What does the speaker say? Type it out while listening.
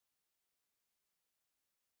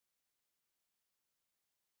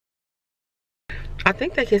I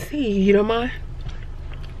think they can see you. You don't mind?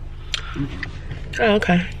 Oh,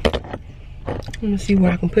 okay. Let me see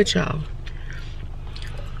where I can put y'all.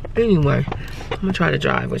 Anyway, I'm gonna try to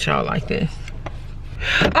drive with y'all like this.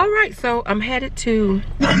 All right, so I'm headed to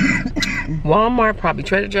Walmart, probably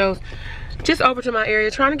Trader Joe's, just over to my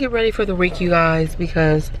area, trying to get ready for the week, you guys,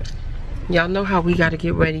 because y'all know how we gotta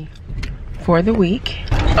get ready for the week.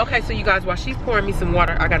 Okay, so you guys, while she's pouring me some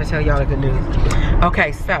water, I gotta tell y'all the good news.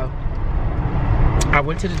 Okay, so I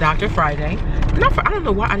went to the doctor Friday. I don't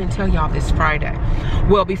know why I didn't tell y'all this Friday.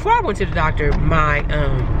 Well, before I went to the doctor, my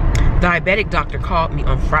diabetic doctor called me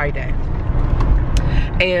on Friday.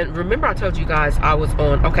 And remember I told you guys I was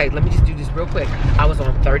on, okay, let me just do this real quick. I was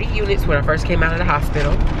on 30 units when I first came out of the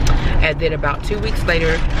hospital. And then about 2 weeks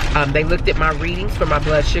later, they looked at my readings for my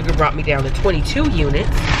blood sugar, brought me down to 22 units.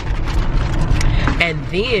 And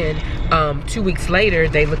then 2 weeks later,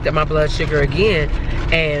 they looked at my blood sugar again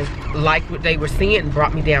and liked what they were seeing and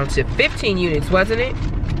brought me down to 15 units, wasn't it?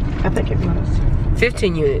 I think it was.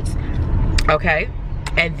 15 units, okay.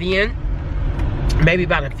 And then maybe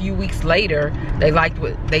about a few weeks later, they liked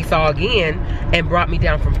what they saw again and brought me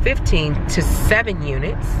down from 15 to 7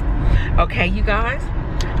 units. Okay, you guys?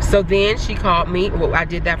 So then she called me. Well, I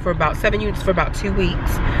did that for about 7 units for about 2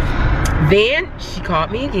 weeks. Then she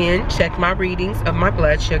called me again, checked my readings of my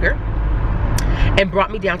blood sugar, and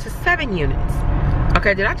brought me down to 7 units.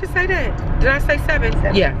 Okay, did I just say that? Did I say 7?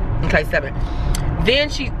 7. Yeah, okay, 7. Then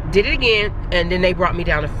she did it again, and then they brought me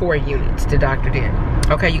down to 4 units, the doctor did.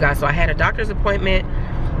 Okay, you guys, so I had a doctor's appointment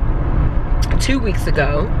 2 weeks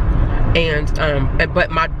ago, and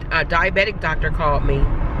but my diabetic doctor called me.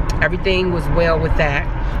 Everything was well with that,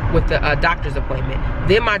 with the doctor's appointment.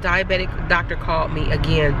 Then my diabetic doctor called me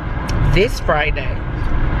again this Friday,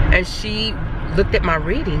 and she looked at my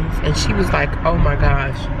readings, and she was like, oh my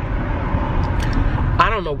gosh, I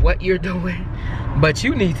don't know what you're doing, but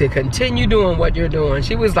you need to continue doing what you're doing.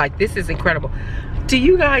 She was like, this is incredible. Do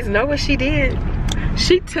you guys know what she did?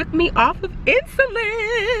 She took me off of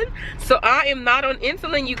insulin. So I am not on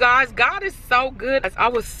insulin, you guys. God is so good. I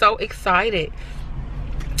was so excited.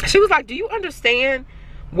 She was like, do you understand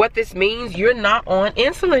what this means? You're not on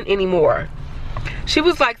insulin anymore. She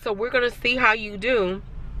was like, so we're gonna see how you do.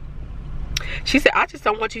 She said, I just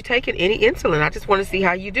don't want you taking any insulin. I just want to see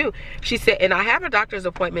how you do. She said, and I have a doctor's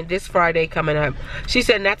appointment this Friday coming up. She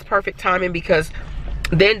said, and that's perfect timing because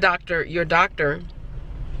then your doctor,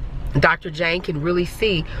 Dr. Jane, can really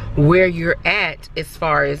see where you're at as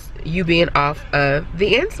far as you being off of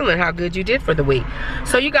the insulin, how good you did for the week.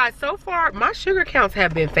 So you guys, so far, my sugar counts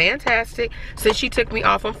have been fantastic since she took me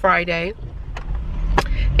off on Friday.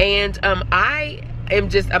 And I am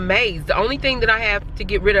just amazed. The only thing that I have to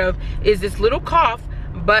get rid of is this little cough,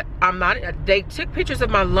 but I'm not, they took pictures of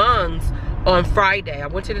my lungs on Friday. I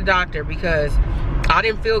went to the doctor because I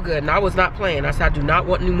didn't feel good and I was not playing. I said, I do not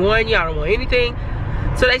want pneumonia, I don't want anything.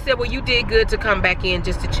 So they said, well, you did good to come back in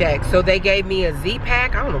just to check. So they gave me a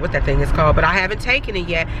Z-Pack. I don't know what that thing is called, but I haven't taken it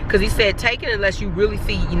yet because he said take it unless you really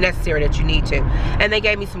see necessary that you need to. And they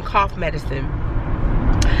gave me some cough medicine.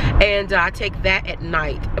 And I take that at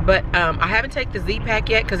night. But I haven't taken the Z-Pack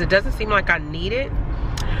yet because it doesn't seem like I need it.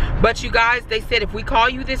 But you guys, they said if we call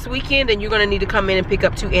you this weekend, then you're going to need to come in and pick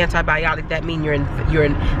up 2 antibiotics. That means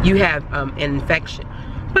you have an infection.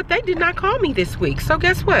 But they did not call me this week. So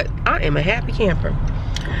guess what? I am a happy camper.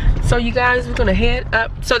 So you guys, we're going to head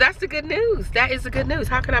up. So that's the good news. That is the good news.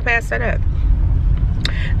 How can I pass that up?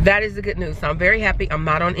 That is the good news. So I'm very happy I'm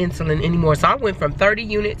not on insulin anymore. So I went from 30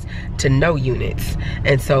 units to no units.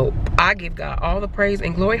 And so I give God all the praise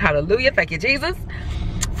and glory. Hallelujah. Thank you, Jesus,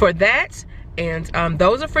 for that. And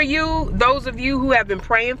those are for you, those of you who have been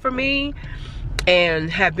praying for me and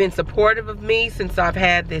have been supportive of me since I've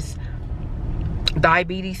had this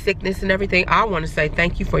diabetes, sickness, and everything. I want to say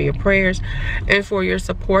thank you for your prayers and for your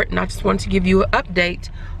support. And I just wanted to give you an update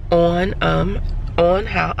on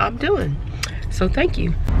how I'm doing. So thank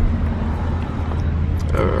you.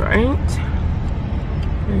 All right,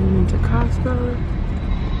 going into Costco.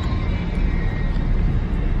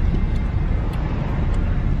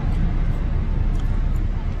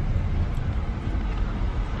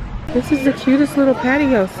 This is the cutest little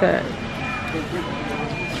patio set.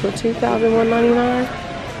 It's for $2,199.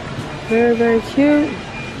 Very, very cute.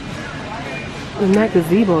 And that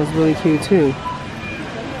gazebo is really cute too.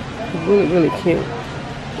 Really, really cute.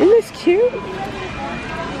 Isn't this cute?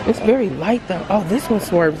 It's very light though. Oh, this one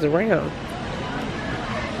swerves around.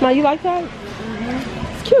 Now, you like that?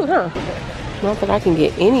 Mm-hmm. It's cute, huh? Not that I can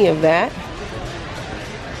get any of that.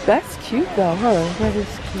 That's cute though, huh? That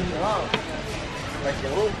is cute.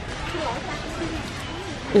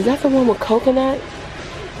 Is that the one with coconut?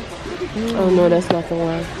 Oh no, that's not the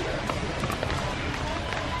one.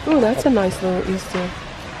 Oh, that's a nice little Easter.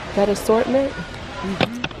 That assortment.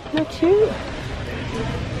 Isn't that cute?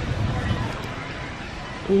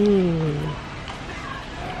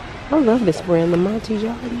 I love this brand, the Monty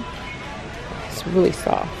Jordan. It's really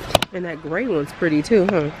soft. And that gray one's pretty too,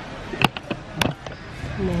 huh?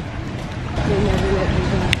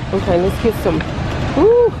 Okay, let's get some.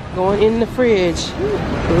 Ooh, going in the fridge.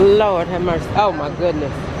 Lord have mercy. Oh my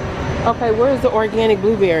goodness. Okay, where's the organic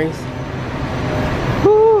blueberries?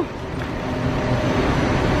 Woo.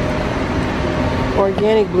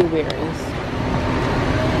 Organic blueberries.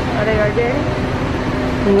 Are they organic?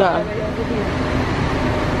 No. Are they over here?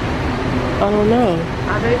 I don't know.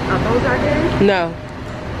 Are those organic? No.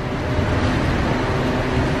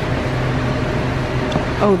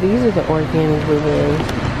 Oh, these are the organic blueberries.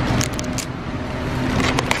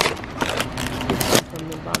 From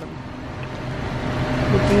the bottom.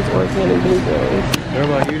 With these organic blueberries.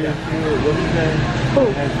 Everybody, you didn't see it? What's his name? Who?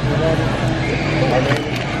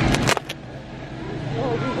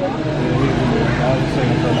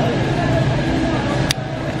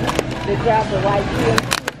 They grab the white peel.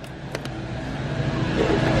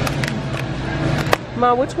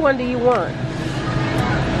 Ma, which one do you want?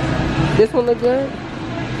 This one look good?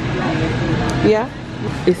 Yeah?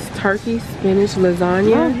 It's turkey spinach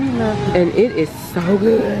lasagna. And it is so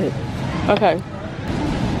good. Okay.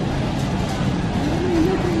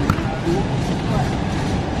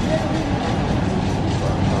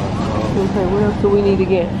 Okay, what else do we need to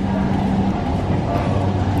get?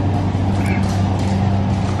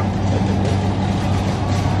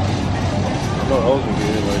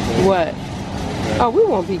 What? Oh, we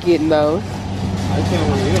won't be getting those.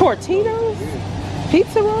 Tortinos?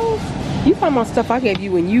 Pizza rolls? You talking about stuff I gave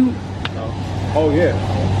you when you... Oh yeah.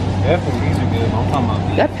 Definitely these are good. I'm talking about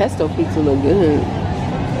these. That pesto pizza look good.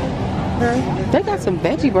 They got some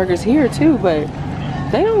veggie burgers here too, but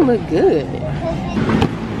they don't look good.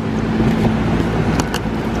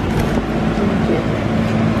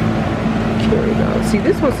 Here we go. See,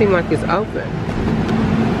 this one seemed like it's open.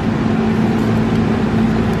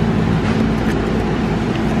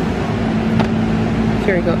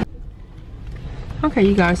 Here we go. Okay,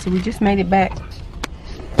 you guys, so we just made it back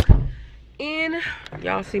in.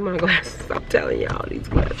 Y'all see my glasses? I'm telling y'all, these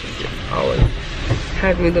glasses just always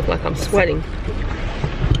have me look like I'm sweating.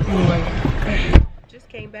 Anyway, just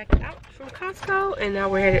came back out from Costco, and now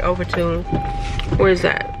we're headed over to, where's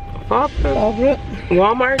that?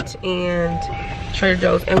 Walmart and Trader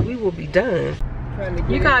Joe's, and we will be done.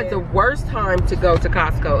 You guys, the worst time to go to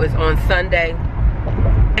Costco is on Sunday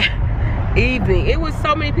evening. It was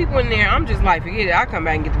so many people in there. I'm just like, forget it. I'll come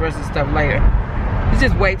back and get the rest of the stuff later. It's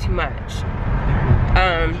just way too much.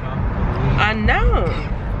 I know,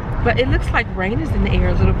 but it looks like rain is in the air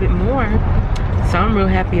a little bit more, so I'm real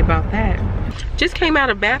happy about that. Just came out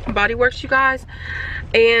of Bath and Body Works, you guys,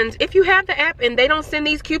 and if you have the app and they don't send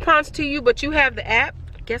these coupons to you, but you have the app,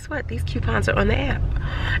 guess what? These coupons are on the app,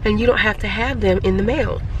 and you don't have to have them in the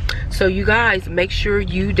mail. So you guys, make sure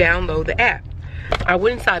you download the app. I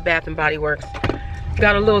went inside Bath and Body Works,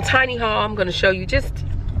 got a little tiny haul. I'm gonna show you just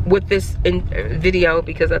with this video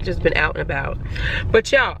because I've just been out and about.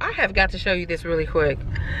 But y'all, I have got to show you this really quick.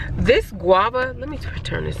 This guava, let me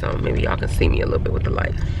turn this on, maybe y'all can see me a little bit with the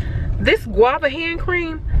light. This guava hand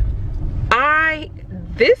cream,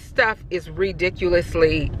 this stuff is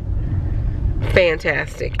ridiculously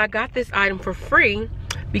fantastic. I got this item for free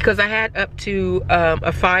because I had up to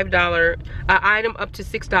a $5 item up to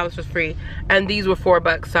 $6 was free, and these were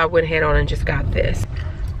 $4, so I went ahead on and just got this.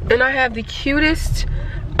 And I have the cutest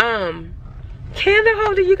candle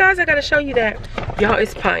holder, you guys. I gotta show you that. Y'all,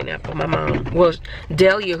 it's pineapple. My mom, well,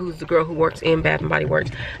 Delia, who's the girl who works in Bath and Body Works,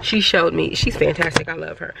 she showed me. She's fantastic. I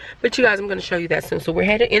love her. But you guys, I'm gonna show you that soon. So we're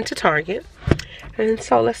headed into Target, and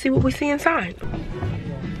so let's see what we see inside.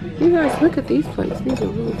 You guys, look at these plates. These are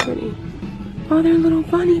really pretty. Oh, they're little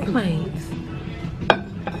bunny plates.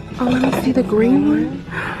 Oh, let me see the green one.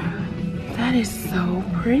 That is so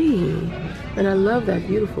pretty. And I love that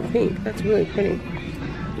beautiful pink. That's really pretty.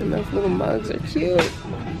 And those little mugs are cute.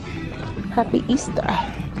 Happy Easter.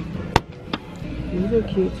 These are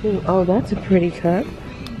cute too. Oh, that's a pretty cup.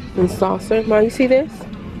 And saucer. Ma, you see this?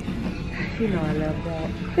 You know I love that.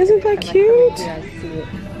 Isn't that cute? Yeah, I see it.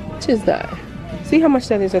 What is that? See how much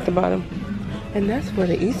that is at the bottom? And that's for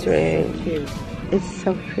the Easter egg. It's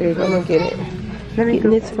so pretty. I'm gonna get it. Getting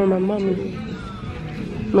this for my mommy.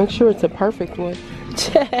 Make sure it's a perfect one.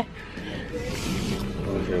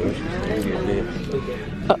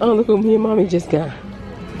 Look what me and mommy just got.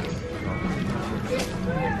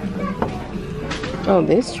 Oh,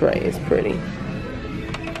 this tray is pretty.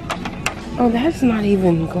 Oh, that's not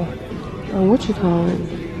even going. Oh, what you call it?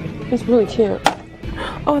 It's really cute.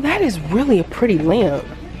 Oh, that is really a pretty lamp.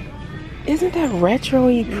 Isn't that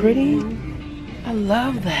retro-y pretty? I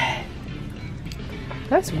love that.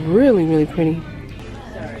 That's really, really pretty.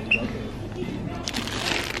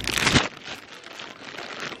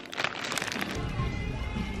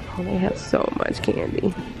 Oh, they have so much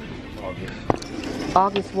candy.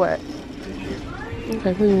 August what?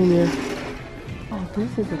 Okay, put it in there. Oh,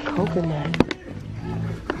 this is a coconut.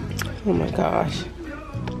 Oh my gosh.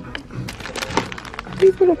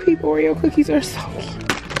 These little peep Oreo cookies are so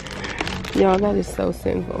cute. Y'all, that is so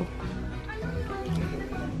simple.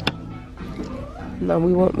 No,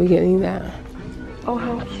 we won't be getting that. Oh,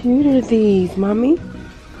 how cute are these, Mommy?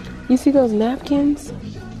 You see those napkins?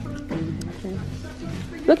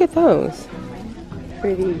 Look at those.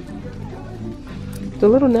 Pretty. The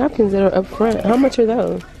little napkins that are up front. How much are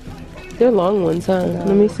those? They're long ones, huh?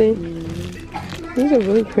 Let me see. These are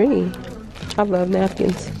really pretty. I love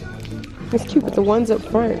napkins. It's cute, but the ones up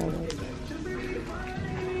front.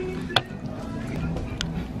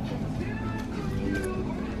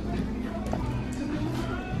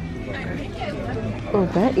 Oh,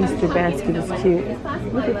 that Easter basket is cute.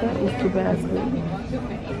 Look at that Easter basket.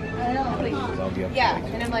 Yeah,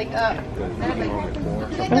 and I'm like, I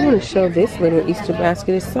want to show this little Easter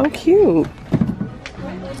basket. It's so cute.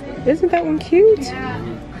 Isn't that one cute?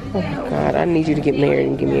 Oh my God, I need you to get married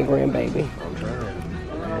and give me a grandbaby.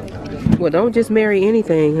 Well, don't just marry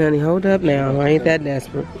anything, honey. Hold up now. I ain't that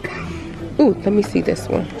desperate. Ooh, let me see this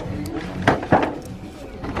one.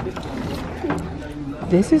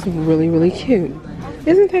 This is really, really cute.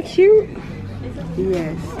 Isn't that cute?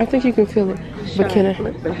 Yes. I think you can feel it. But can I?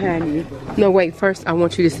 Look behind you. No, wait. First, I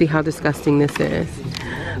want you to see how disgusting this is.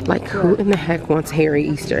 Like, who in the heck wants hairy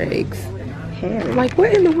Easter eggs? Hairy. Like,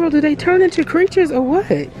 what in the world? Do they turn into creatures or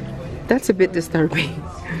what? That's a bit disturbing.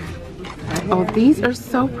 Oh, these are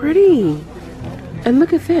so pretty. And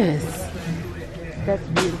look at this. That's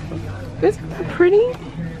beautiful. Isn't that pretty?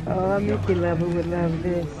 Oh, a Mickey lover would love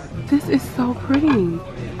this. This is so pretty.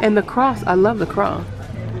 And the cross, I love the cross.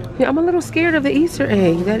 Yeah, I'm a little scared of the Easter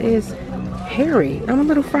egg. That is hairy. I'm a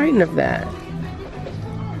little frightened of that.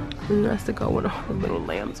 And that's to go with all the little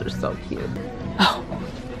lambs are so cute. Oh,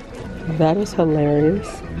 that is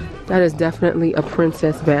hilarious. That is definitely a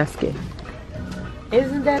princess basket.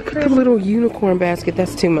 Isn't that The pretty? little unicorn basket,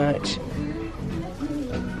 that's too much.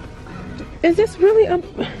 Is this really a...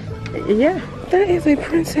 Yeah. That is a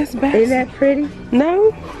princess basket. Ain't that pretty?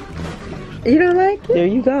 No? You don't like it? There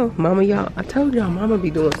you go. Mama, y'all. I told y'all Mama be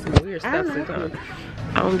doing some weird stuff like sometimes.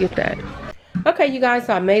 I don't get that. Okay, you guys,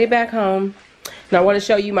 so I made it back home. And I want to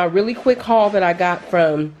show you my really quick haul that I got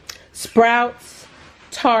from Sprouts,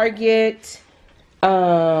 Target,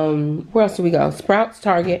 where else do we go? Sprouts,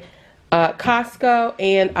 Target, Costco,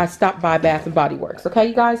 and I stopped by Bath and Body Works. Okay,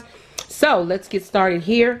 you guys? So, let's get started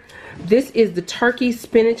here. This is the turkey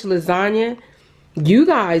spinach lasagna. You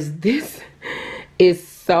guys, this is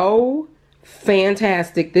so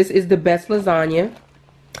fantastic. This is the best lasagna.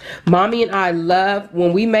 Mommy and I love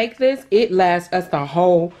when we make this. It lasts us the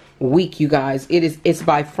whole week, you guys. It's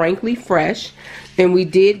by Frankly Fresh, and we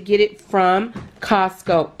did get it from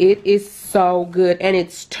Costco. It is so good, and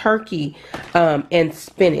it's turkey and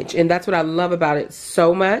spinach, and that's what I love about it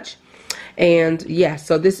so much. And yeah,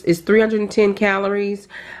 so this is 310 calories,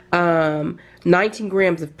 19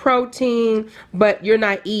 grams of protein, but you're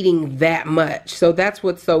not eating that much. So that's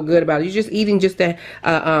what's so good about it. You're just eating just the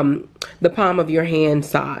palm of your hand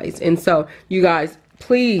size. And so you guys,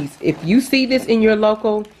 please, if you see this in your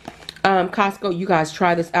local Costco, you guys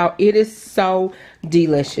try this out. It is so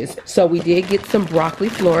delicious. So we did get some broccoli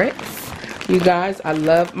florets. You guys, I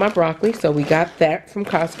love my broccoli, so we got that from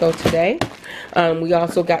Costco today. We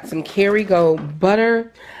also got some Kerrygold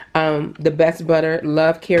butter, the best butter.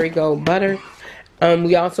 Love Kerrygold butter.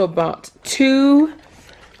 We also bought 2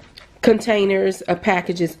 containers of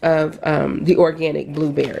packages of the organic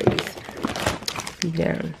blueberries.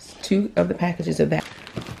 Yeah, 2 of the packages of that.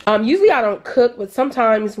 Usually I don't cook, but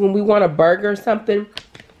sometimes when we want a burger or something,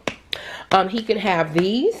 he can have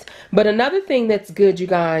these. But another thing that's good, you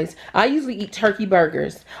guys, I usually eat turkey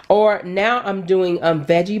burgers, or now I'm doing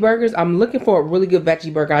veggie burgers. I'm looking for a really good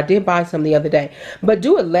veggie burger. I did buy some the other day. But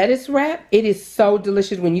do a lettuce wrap. It is so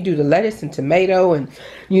delicious when you do the lettuce and tomato and,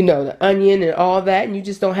 you know, the onion and all that, and you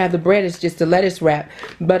just don't have the bread. It's just a lettuce wrap.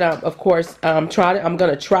 But of course, I'm going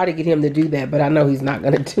to try to get him to do that, but I know he's not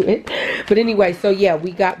going to do it. But anyway, so yeah,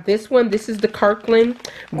 we got this one. This is the Kirkland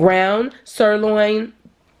ground sirloin,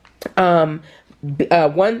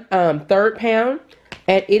 1/3 pound,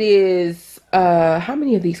 and it is how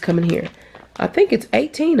many of these come in here? I think it's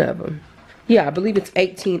 18 of them. Yeah, I believe it's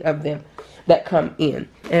 18 of them that come in.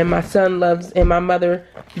 And my son loves, and my mother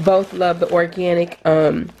both love the organic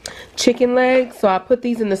chicken legs. So I put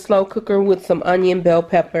these in the slow cooker with some onion, bell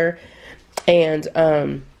pepper, and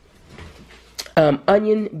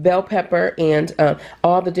onion, bell pepper, and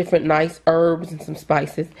all the different nice herbs and some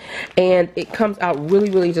spices. And it comes out really,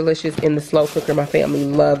 really delicious in the slow cooker. My family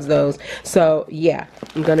loves those. So yeah,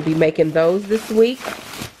 I'm going to be making those this week.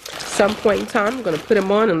 Some point in time, I'm going to put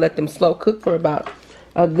them on and let them slow cook for about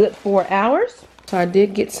a good 4 hours. So I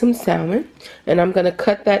did get some salmon, and I'm going to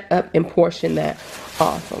cut that up and portion that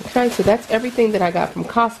off. Okay, so that's everything that I got from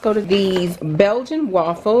Costco. These Belgian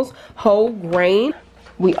waffles, whole grain.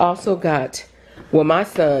 We also got, well, my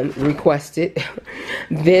son requested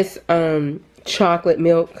this chocolate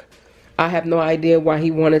milk. I have no idea why he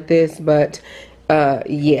wanted this, but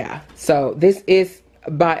yeah. So this is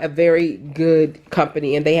by a very good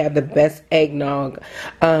company, and they have the best eggnog.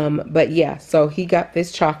 But yeah, so he got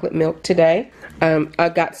this chocolate milk today. I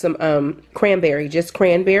got some cranberry, just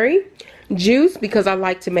cranberry juice, because I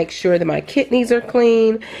like to make sure that my kidneys are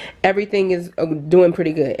clean. Everything is doing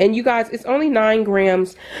pretty good. And you guys, it's only 9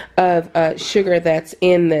 grams of sugar that's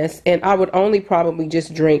in this, and I would only probably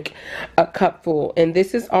just drink a cupful. And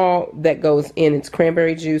this is all that goes in. It's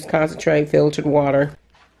cranberry juice, concentrate, filtered water.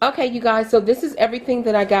 Okay, you guys, so this is everything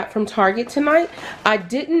that I got from Target tonight. I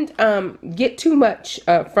didn't get too much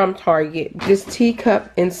from Target. This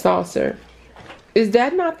teacup and saucer. Is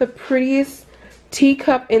that not the prettiest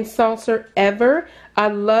teacup and saucer ever? I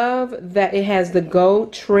love that it has the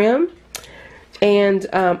gold trim, and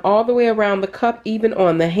all the way around the cup, even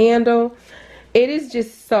on the handle. It is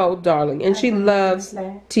just so darling, and she loves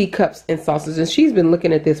teacups and saucers, and she's been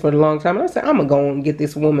looking at this for a long time. And I said, I'm gonna go and get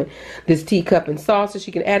this woman this teacup and saucer.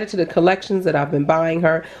 She can add it to the collections that I've been buying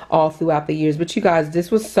her all throughout the years. But you guys,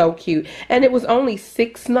 this was so cute, and it was only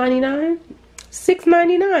 $6.99.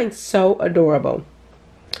 $6.99, so adorable.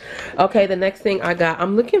 Okay, the next thing I got,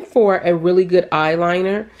 I'm looking for a really good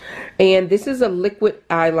eyeliner, and this is a liquid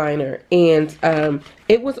eyeliner, and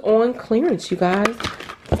it was on clearance, you guys,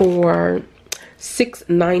 for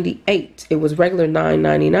 $6.98. It was regular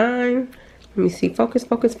 $9.99. Let me see. Focus,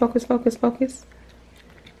 focus, focus, focus, focus.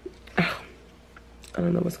 Oh, I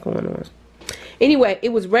don't know what's going on. Anyway, it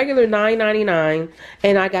was regular $9.99,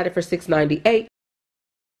 and I got it for $6.98.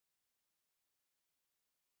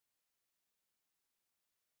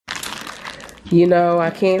 You know, I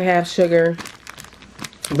can't have sugar,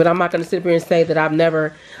 but I'm not going to sit here and say that I'm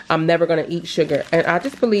never going to eat sugar. And I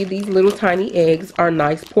just believe these little tiny eggs are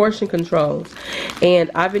nice portion controls. And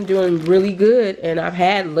I've been doing really good, and I've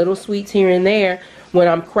had little sweets here and there when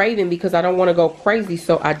I'm craving, because I don't want to go crazy.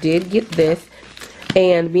 So I did get this,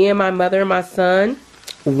 and me and my mother and my son,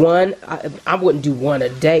 I wouldn't do one a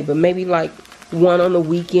day, but maybe like one on the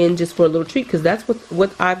weekend just for a little treat, because that's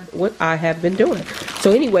what I have been doing.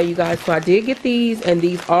 So anyway, you guys, so I did get these, and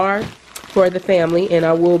these are for the family, and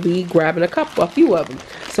I will be grabbing a few of them.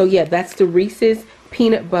 So yeah, that's the Reese's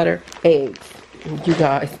peanut butter eggs, you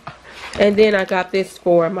guys. And then I got this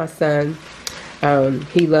for my son.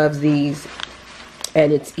 He loves these,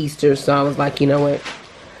 and it's Easter, so I was like, you know what,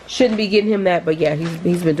 shouldn't be getting him that, but yeah,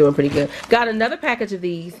 he's been doing pretty good. Got another package of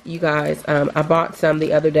these, you guys. I bought some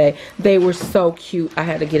the other day. They were so cute. I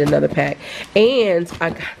had to get another pack, and I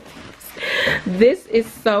got this is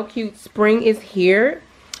so cute. Spring is here.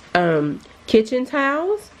 Kitchen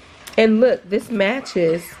towels, and look, this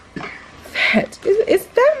matches that. Is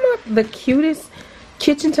that not the cutest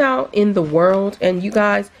kitchen towel in the world? And you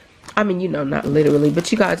guys, I mean, you know, not literally,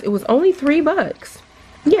 but you guys, it was only $3.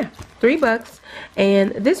 Yeah, $3,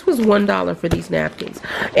 and this was $1 for these napkins.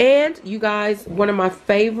 And you guys, one of my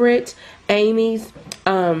favorite Amy's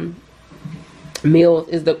meals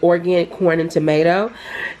is the organic corn and tomato,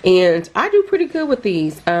 and I do pretty good with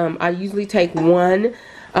these. I usually take one.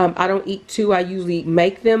 I don't eat two. I usually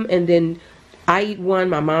make them, and then I eat one,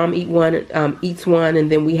 my mom eats one,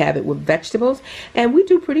 and then we have it with vegetables, and we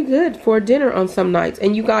do pretty good for dinner on some nights.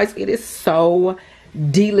 And you guys, it is so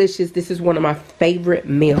delicious. This is one of my favorite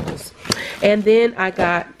meals. And then I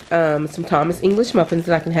got some Thomas English muffins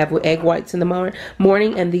that I can have with egg whites in the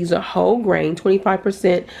morning, and these are whole grain,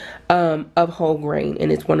 25% of whole grain,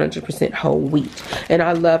 and it's 100% whole wheat. And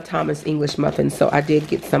I love Thomas English muffins, so I did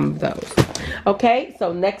get some of those. Okay,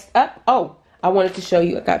 so next up, oh, I wanted to show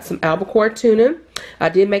you, I got some albacore tuna. I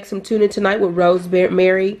did make some tuna tonight with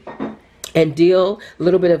rosemary and dill, a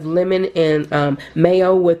little bit of lemon and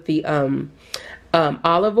mayo with the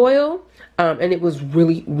olive oil. and it was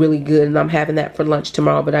really, really good, and I'm having that for lunch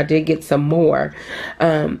tomorrow, but I did get some more.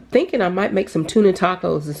 Thinking I might make some tuna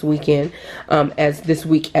tacos this weekend, this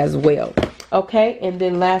week as well. Okay, and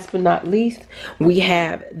then last but not least, we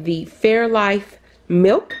have the Fairlife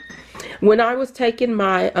milk. When I was taking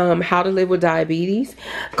my How to Live with Diabetes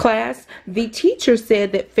class, the teacher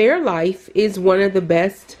said that Fairlife is one of the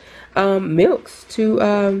best milks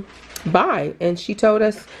to buy, and she told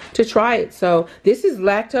us to try it. So this is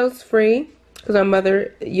lactose free, because my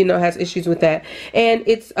mother, you know, has issues with that, and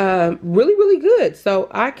it's really, really good. So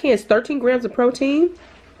it's 13 grams of protein,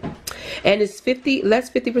 and it's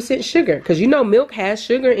 50% sugar, because you know milk has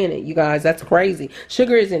sugar in it, you guys. That's crazy.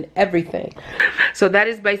 Sugar is in everything. So that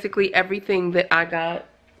is basically everything that I got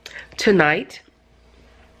tonight,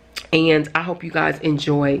 and I hope you guys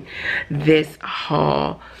enjoy this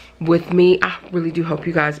haul with me. I really do hope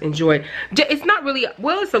you guys enjoy. It's not really,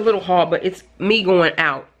 well, it's a little haul, but it's me going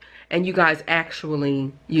out and you guys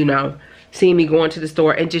actually, you know, seeing me going to the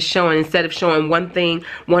store and just showing, instead of showing one thing,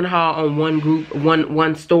 one haul on one group,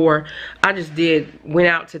 one store. I just went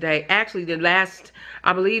out today. Actually,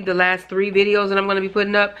 I believe the last 3 videos that I'm going to be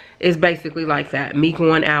putting up is basically like that. Me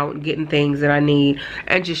going out, getting things that I need,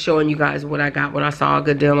 and just showing you guys what I got when I saw a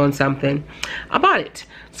good deal on something. I bought it.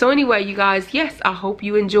 So anyway, you guys, yes, I hope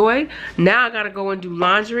you enjoyed. Now I got to go and do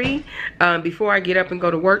laundry before I get up and go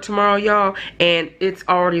to work tomorrow, y'all. And it's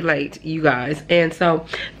already late, you guys. And so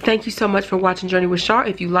thank you so much for watching Journey with Char.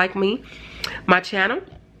 If you like my channel,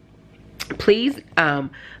 please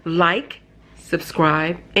like,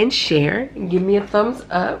 subscribe, and share. Give me a thumbs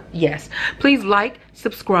up. Yes, please like,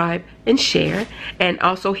 subscribe, and share, and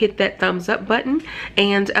also hit that thumbs up button.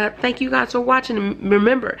 And thank you guys for watching. And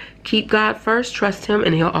remember, keep God first, trust him,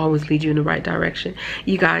 and he'll always lead you in the right direction.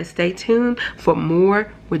 You guys stay tuned for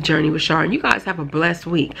more with Journey with Char, and you guys have a blessed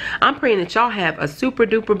week. I'm praying that y'all have a super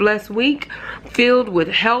duper blessed week filled with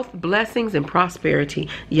health, blessings, and prosperity,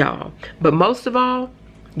 y'all. But most of all,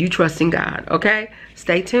 you trust in God. Okay,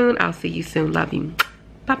 stay tuned. I'll see you soon. Love you.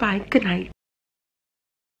 Bye bye. Good night.